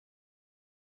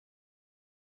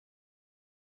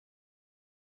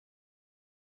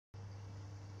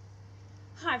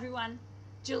Hi everyone,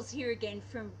 Jules here again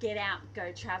from Get Out,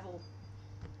 Go Travel.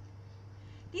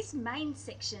 This main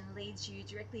section leads you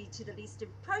directly to the list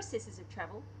of processes of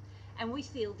travel, and we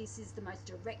feel this is the most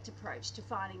direct approach to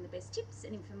finding the best tips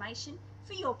and information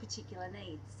for your particular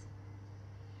needs.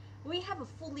 We have a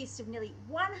full list of nearly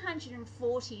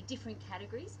 140 different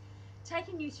categories,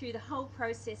 taking you through the whole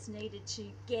process needed to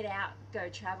get out, go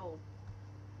travel.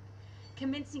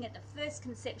 Commencing at the first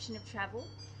conception of travel,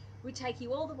 we take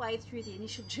you all the way through the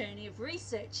initial journey of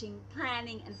researching,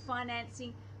 planning and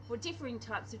financing for differing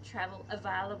types of travel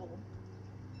available.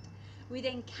 We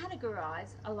then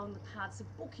categorise along the paths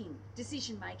of booking,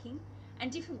 decision making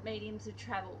and different mediums of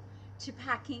travel to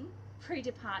packing,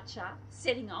 pre-departure,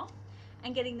 setting off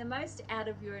and getting the most out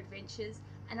of your adventures,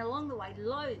 and along the way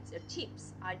loads of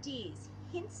tips, ideas,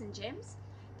 hints and gems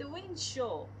that we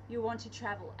ensure you want to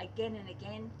travel again and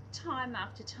again, time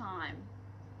after time.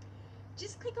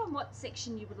 Just click on what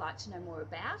section you would like to know more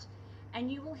about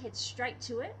and you will head straight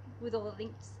to it with all the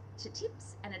links to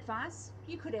tips and advice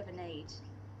you could ever need.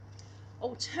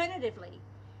 Alternatively,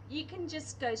 you can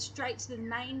just go straight to the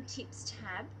main tips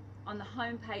tab on the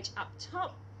home page up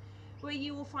top, where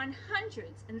you will find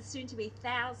hundreds and soon to be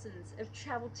thousands of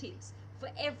travel tips for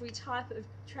every type of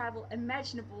travel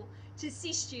imaginable to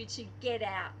assist you to get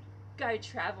out, go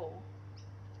travel.